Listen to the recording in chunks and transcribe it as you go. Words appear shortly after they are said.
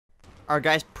Alright,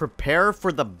 guys, prepare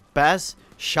for the best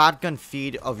shotgun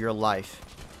feed of your life.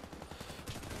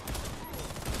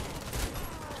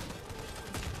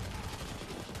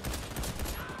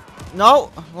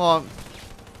 No! Well,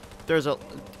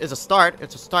 it's a start.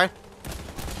 It's a start.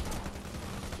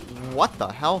 What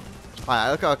the hell?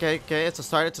 Alright, okay, it's a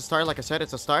start, like I said,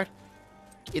 it's a start.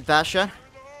 Eat that shit.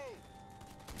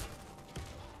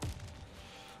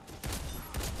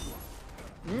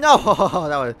 No!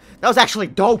 That was actually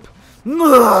dope!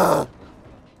 Alright,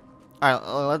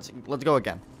 let's go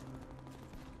again.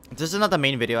 This is not the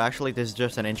main video, actually, this is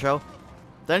just an intro.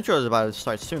 The intro is about to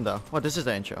start soon, though. Well, this is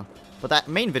the intro. But that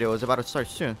main video is about to start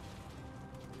soon.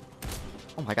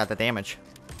 Oh my god, the damage.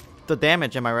 The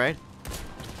damage, am I right?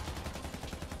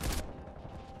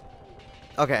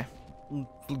 Okay.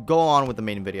 Go on with the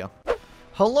main video.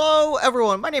 Hello,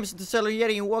 everyone. My name is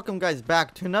InterstellarYeti, and welcome, guys,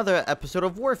 back to another episode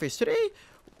of Warface. Today,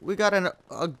 we got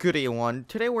a goodie one.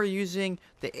 Today, we're using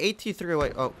the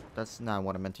AT308. Oh, that's not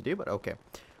what I meant to do, but okay.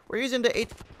 We're using the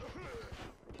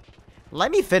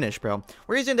Let me finish, bro.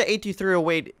 We're using the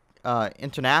AT308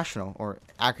 International, or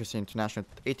Accuracy International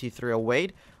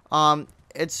AT308.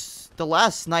 It's the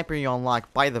last sniper you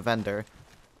unlock by the vendor,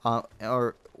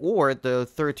 or the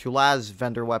third to last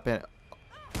vendor weapon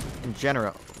in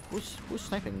general. Who's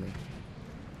sniping me?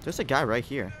 There's a guy right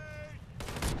here.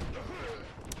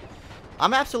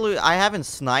 I haven't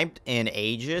sniped in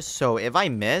ages, so if I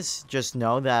miss, just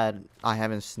know that I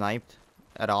haven't sniped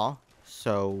at all.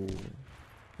 So,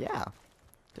 yeah.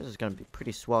 This is gonna be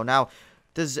pretty swell. Now,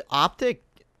 does optic,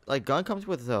 like, gun comes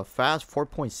with a fast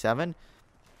 4.7? And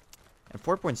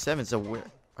 4.7 is a weird...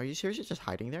 Are you seriously just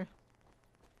hiding there?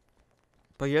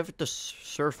 But you have the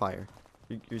Surfire.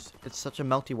 It's such a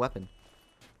melty weapon.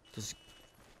 Just...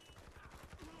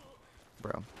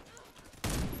 Bro.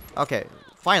 Okay,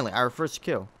 finally, our first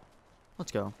kill.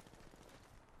 Let's go.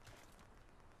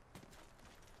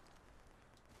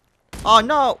 Oh,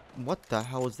 no! What the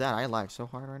hell was that? I lag so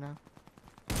hard right now.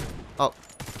 Oh,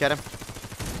 get him.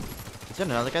 Is there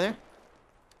another guy there?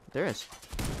 There is.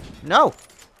 No!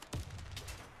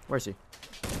 Where is he?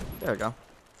 There we go.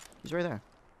 He's right there.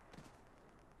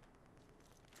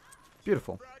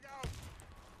 Beautiful.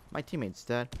 My teammate's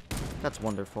dead. That's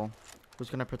wonderful. Who's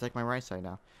gonna protect my right side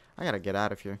now? I gotta get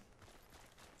out of here.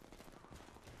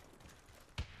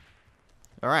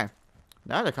 Alright.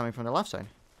 Now they're coming from the left side.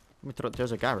 Let me throw...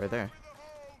 There's a guy right there.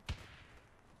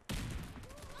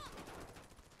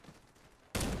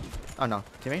 Oh no.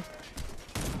 Teammate?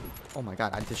 Oh my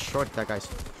god, I destroyed that guy's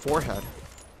forehead.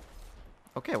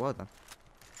 Okay, well then.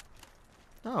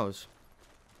 That was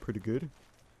pretty good.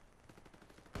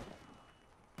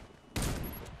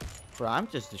 Bro, I'm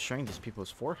just destroying these people's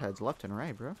foreheads left and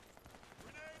right, bro.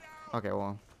 Okay,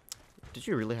 well. Did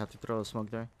you really have to throw the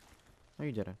smoke there? No,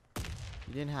 you didn't.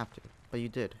 You didn't have to, but you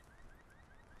did.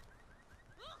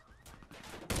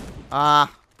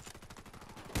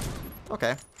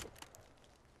 Okay.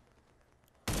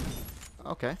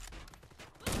 Okay.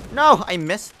 No, I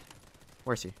missed.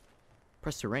 Where's he?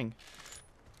 Press the ring.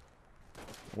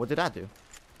 What did that do?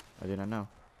 I didn't know.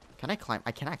 Can I climb?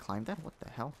 I cannot climb that? What the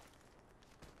hell?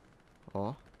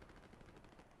 Oh.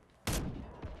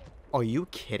 Are you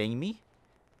kidding me?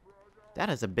 That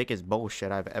is the biggest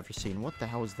bullshit I've ever seen. What the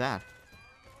hell is that?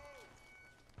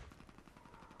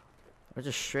 Or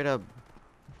just straight up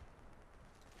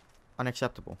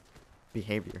unacceptable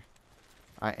behavior.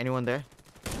 Alright, anyone there?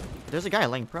 There's a guy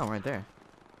laying prone right there.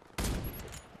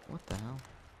 What the hell?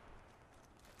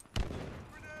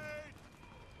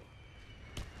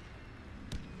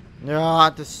 Yeah,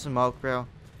 this smoke, bro.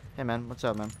 Hey, man. What's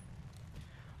up, man?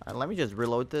 Alright, let me just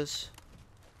reload this.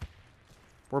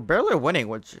 We're barely winning,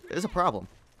 which is a problem.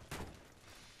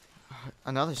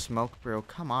 Another smoke, bro.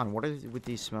 Come on. What is it with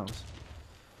these smokes?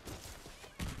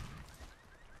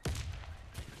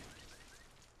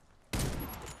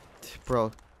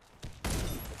 Bro.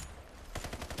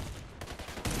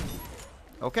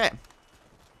 Okay.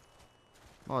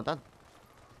 Well, that...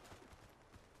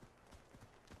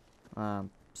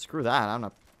 screw that. I'm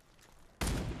not...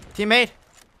 Teammate!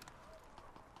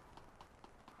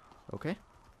 Okay.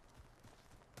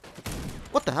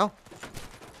 What the hell?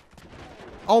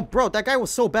 Oh, bro, that guy was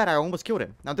so bad I almost killed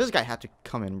him. Now, this guy had to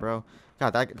come in, bro.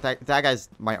 God, that guy's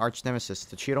my arch nemesis,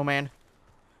 the Cheeto man.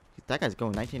 That guy's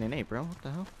going 19 and 8, bro. What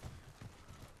the hell?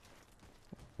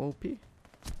 OP.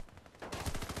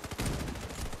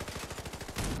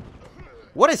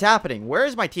 What is happening? Where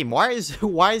is my team? Why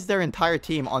is their entire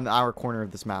team on our corner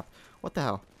of this map? What the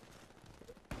hell?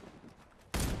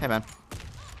 Hey, man.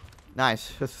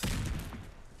 Nice.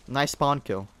 Nice spawn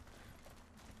kill.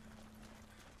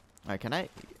 Alright, can I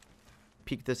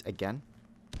peek this again?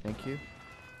 Thank you.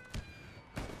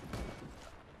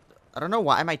 I don't know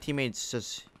why my teammate's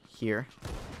just here.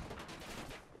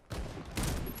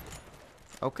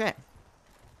 Okay.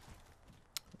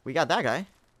 We got that guy.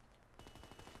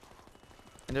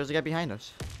 And there's a guy behind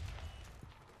us.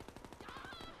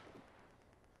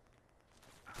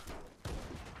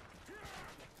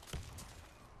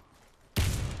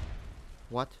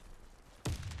 What?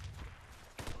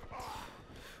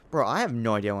 Bro, I have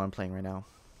no idea what I'm playing right now.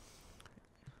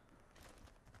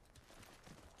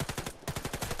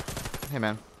 Hey,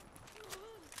 man.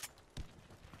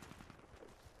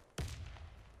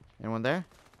 Anyone there?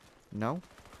 No?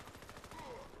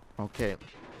 Okay.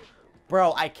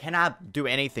 Bro, I cannot do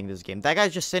anything this game. That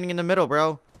guy's just sitting in the middle,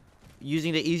 bro.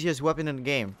 Using the easiest weapon in the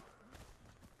game.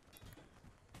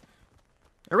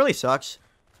 It really sucks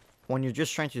when you're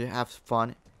just trying to have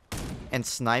fun and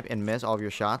snipe and miss all of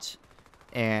your shots.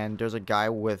 And there's a guy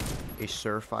with a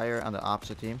surfire on the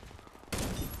opposite team.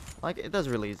 Like, it does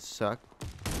really suck.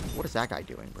 What is that guy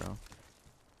doing, bro?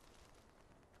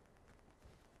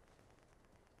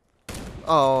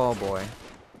 Oh, boy.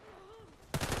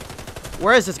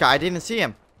 Where is this guy? I didn't see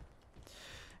him.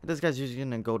 This guy's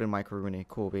using a golden macaroni.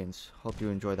 Cool beans. Hope you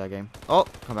enjoyed that game. Oh,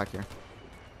 come back here.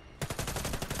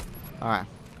 Alright.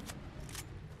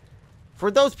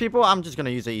 For those people, I'm just gonna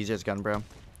use the easiest gun, bro.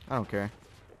 I don't care.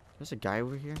 There's a guy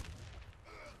over here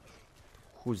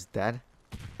who's dead,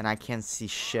 and I can't see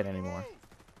shit anymore.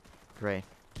 Great.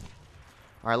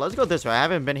 Alright, let's go this way. I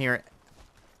haven't been here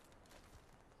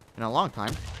in a long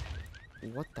time.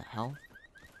 What the hell?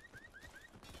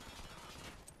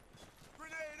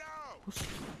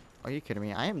 Are you kidding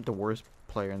me? I am the worst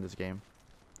player in this game.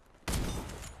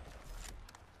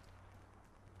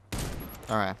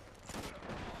 Alright.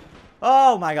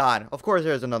 Oh my god. Of course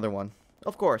there's another one.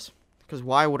 Of course. Because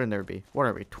why wouldn't there be? What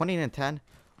are we? 20 and 10?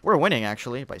 We're winning,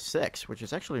 actually, by 6. Which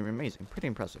is actually amazing. Pretty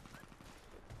impressive.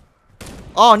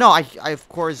 Oh, no. I of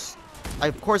course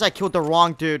I killed the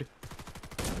wrong dude.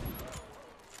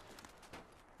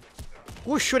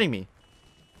 Who's shooting me?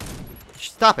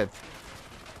 Stop it.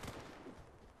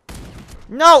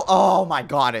 No! Oh my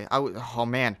god. Oh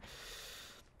man.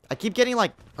 I keep getting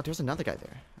like... Oh, there's another guy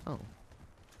there. Oh.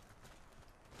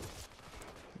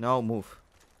 No, move.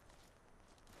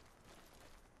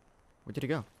 Where did he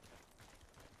go?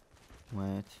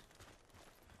 What?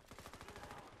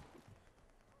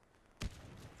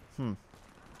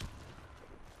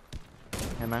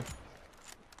 Hey, man.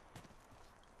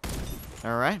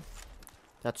 Alright.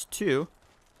 That's 2.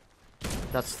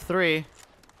 That's 3.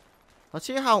 Let's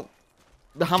see how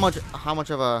much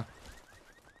of a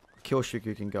kill streak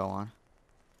you can go on.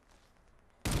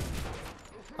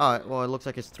 Oh, well, it looks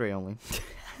like it's 3 only.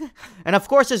 And of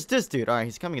course it's this dude. Alright,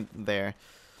 he's coming there.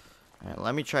 Alright,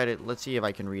 let me try to... Let's see if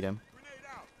I can read him.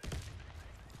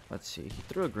 Let's see. He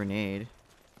threw a grenade.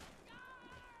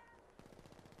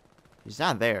 He's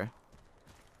not there.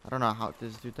 I don't know how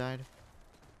this dude died.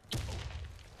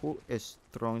 Who is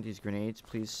throwing these grenades?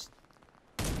 Please.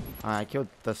 I killed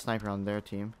the sniper on their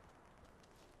team.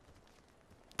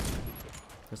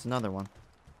 There's another one.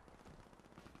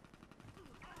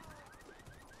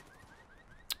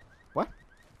 What?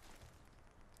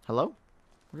 Hello?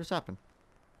 What just happened?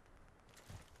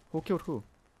 Who killed who?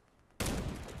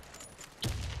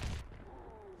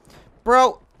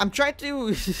 Bro, I'm trying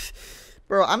to...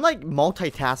 Bro, I'm like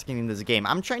multitasking in this game.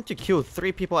 I'm trying to kill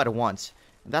 3 people at once.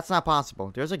 That's not possible.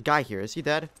 There's a guy here. Is he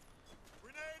dead?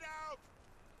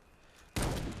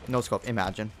 No scope.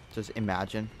 Imagine. Just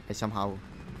imagine. I somehow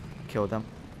killed him.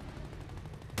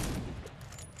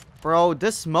 Bro,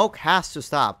 this smoke has to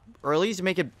stop. Or at least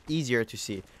make it easier to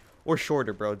see. Or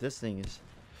shorter, bro. This thing is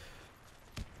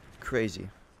crazy.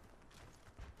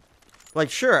 Like,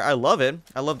 sure, I love it.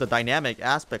 I love the dynamic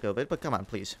aspect of it. But come on,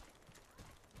 please.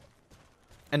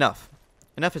 Enough.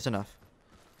 Enough is enough.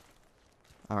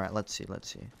 Alright, let's see. Let's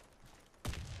see.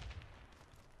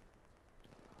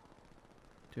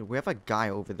 Dude, we have a guy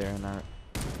over there in our...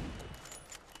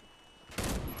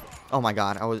 Oh my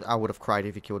god, I would have cried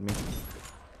if he killed me.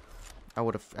 I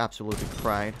would have absolutely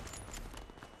cried.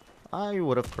 I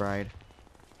would have cried.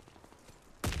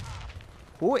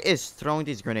 Who is throwing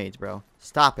these grenades, bro?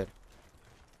 Stop it.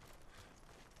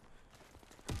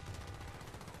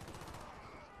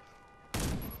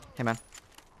 Hey, man.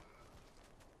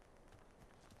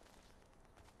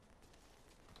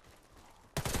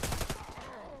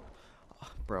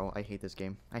 Oh, bro, I hate this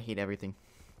game. I hate everything.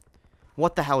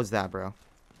 What the hell is that, bro?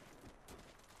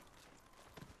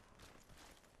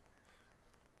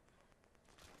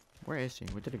 Where is he?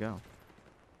 Where did he go?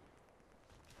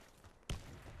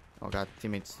 Oh god,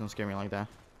 teammates, don't scare me like that.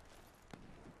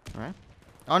 Alright.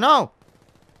 Oh no!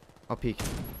 I'll peek.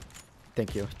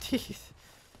 Thank you. Teeth.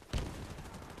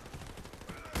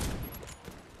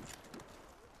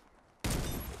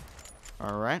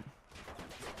 Alright.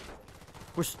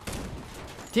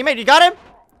 Teammate, you got him?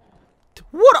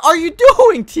 What are you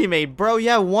doing, teammate? Bro, you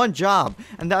had one job.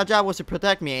 And that job was to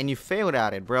protect me, and you failed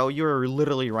at it, bro. You were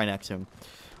literally right next to him.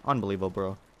 Unbelievable,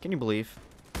 bro. Can you believe?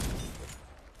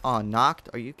 Oh, knocked?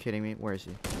 Are you kidding me? Where is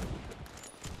he?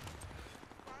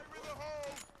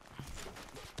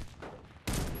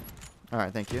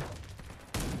 Alright, thank you.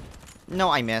 No,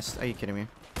 I missed. Are you kidding me?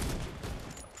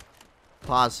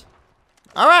 Pause.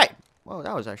 Alright! Well,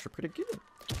 that was actually pretty good.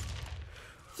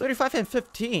 35 and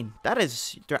 15. That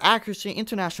is their accuracy,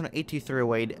 international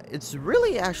AT308. It's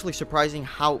really actually surprising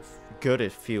how good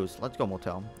it feels. Let's go,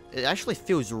 Motel. It actually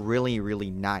feels really, really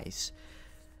nice.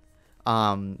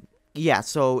 Yeah,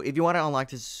 so if you want to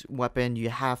unlock this weapon, you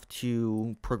have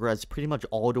to progress pretty much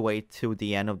all the way to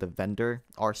the end of the vendor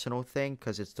arsenal thing,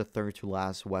 because it's the third to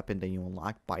last weapon that you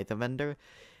unlock by the vendor.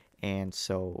 And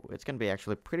so it's going to be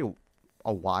actually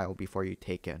a while before you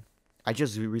take it. I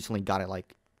just recently got it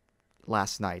like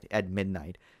last night at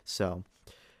midnight. So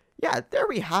yeah, there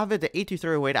we have it, the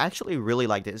AT308. I actually really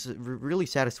liked it. It's a really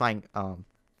satisfying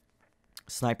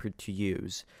sniper to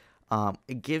use.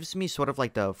 It gives me sort of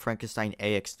like the Frankenstein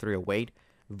AX308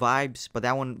 vibes, but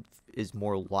that one is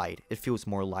more light. It feels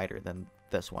more lighter than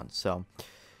this one. So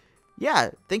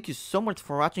yeah, thank you so much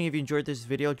for watching. If you enjoyed this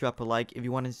video, drop a like. If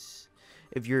you want to,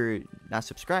 if you're not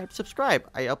subscribed, subscribe.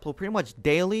 I upload pretty much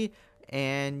daily,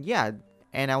 and yeah,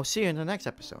 and I'll see you in the next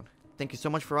episode. Thank you so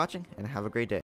much for watching, and have a great day.